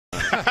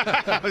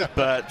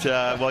But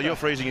while you're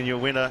freezing in your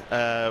winter,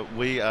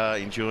 we are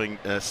enjoying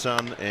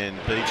sun and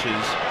beaches,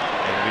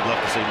 and we'd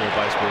love to see more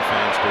baseball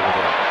fans do it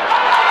out.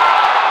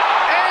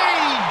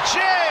 A.J.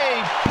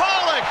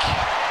 Pollock.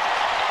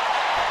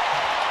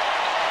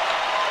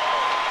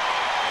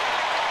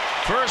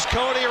 First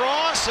Cody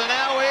Ross, and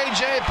now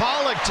A.J.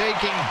 Pollock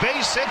taking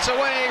base hits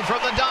away from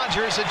the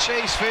Dodgers at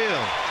Chase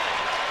Field.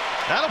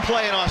 That'll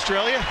play in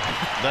Australia.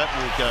 That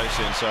will go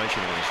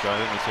sensational in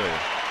Australia, let me tell you.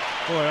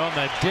 Boy, on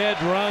that dead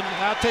run,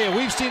 I'll tell you,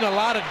 we've seen a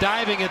lot of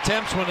diving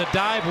attempts when a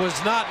dive was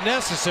not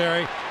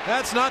necessary.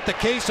 That's not the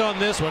case on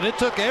this one. It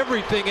took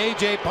everything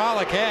A.J.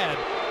 Pollock had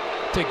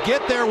to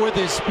get there with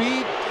his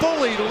speed.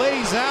 Fully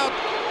lays out.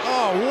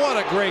 Oh, what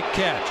a great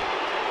catch.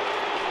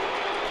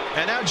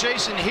 And now,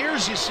 Jason,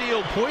 here's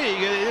Yasiel Puig.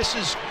 This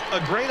is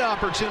a great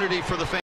opportunity for the fans.